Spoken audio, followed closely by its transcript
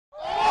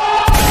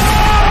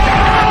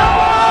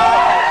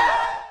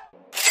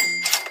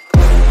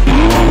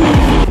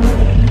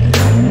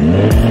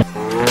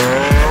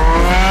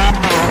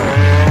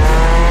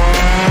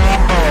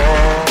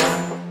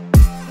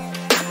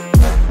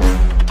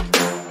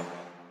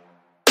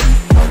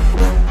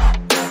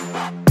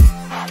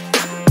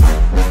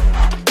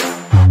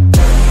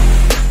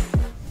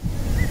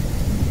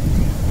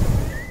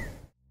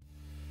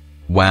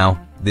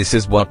This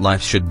is what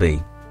life should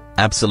be.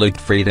 Absolute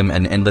freedom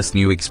and endless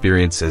new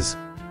experiences.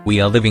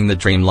 We are living the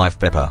dream life,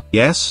 Pepper.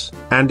 Yes,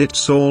 and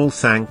it's all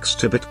thanks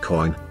to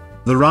Bitcoin.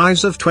 The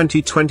rise of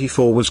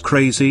 2024 was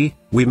crazy,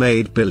 we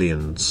made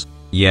billions.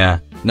 Yeah,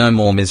 no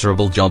more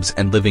miserable jobs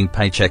and living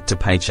paycheck to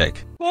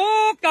paycheck.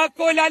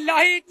 Coca-Cola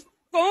Light,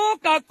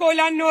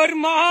 Coca-Cola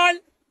Normal,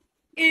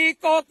 y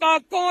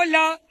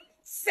Coca-Cola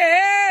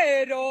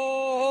Cero.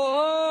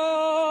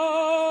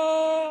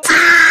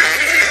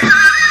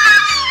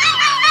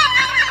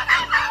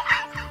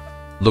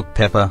 Look,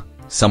 Pepper,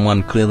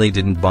 someone clearly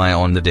didn't buy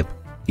on the dip.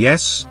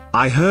 Yes,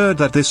 I heard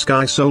that this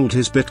guy sold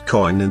his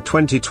Bitcoin in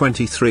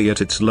 2023 at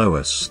its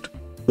lowest.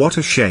 What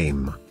a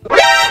shame.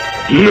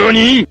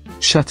 NANI?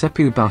 Shut up,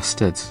 you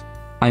bastards.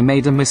 I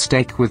made a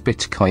mistake with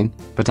Bitcoin,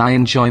 but I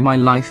enjoy my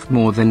life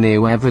more than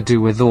you ever do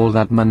with all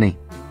that money.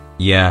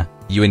 Yeah,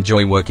 you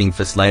enjoy working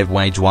for slave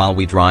wage while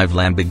we drive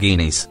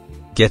Lamborghinis.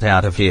 Get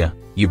out of here,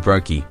 you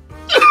brokey.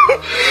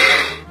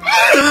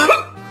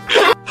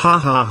 Ha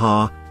ha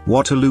ha,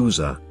 what a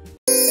loser.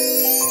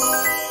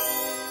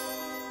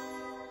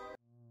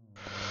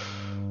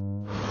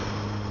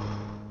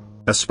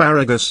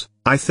 Asparagus,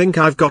 I think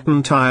I've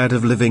gotten tired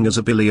of living as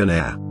a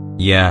billionaire.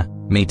 Yeah,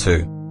 me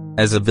too.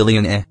 As a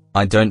billionaire,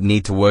 I don't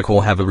need to work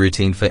or have a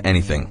routine for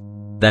anything.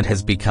 That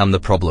has become the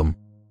problem.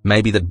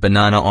 Maybe that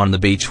banana on the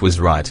beach was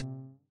right.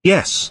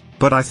 Yes,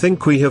 but I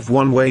think we have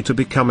one way to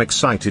become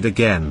excited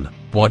again.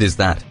 What is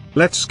that?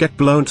 Let's get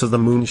blown to the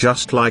moon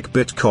just like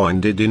Bitcoin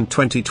did in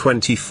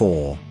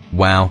 2024.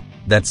 Wow,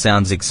 that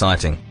sounds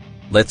exciting.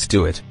 Let's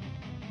do it.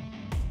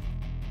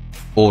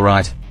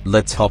 Alright,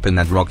 let's hop in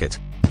that rocket.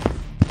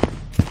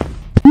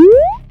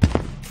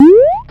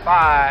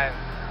 5,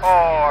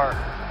 4,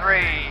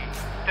 3,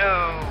 2,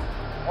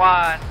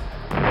 1.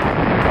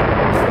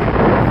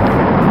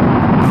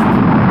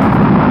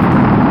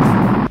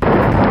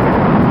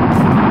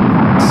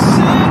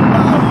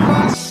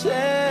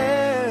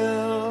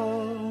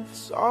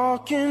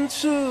 Talking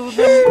to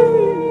the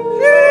moon.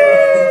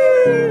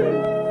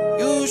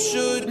 You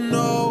should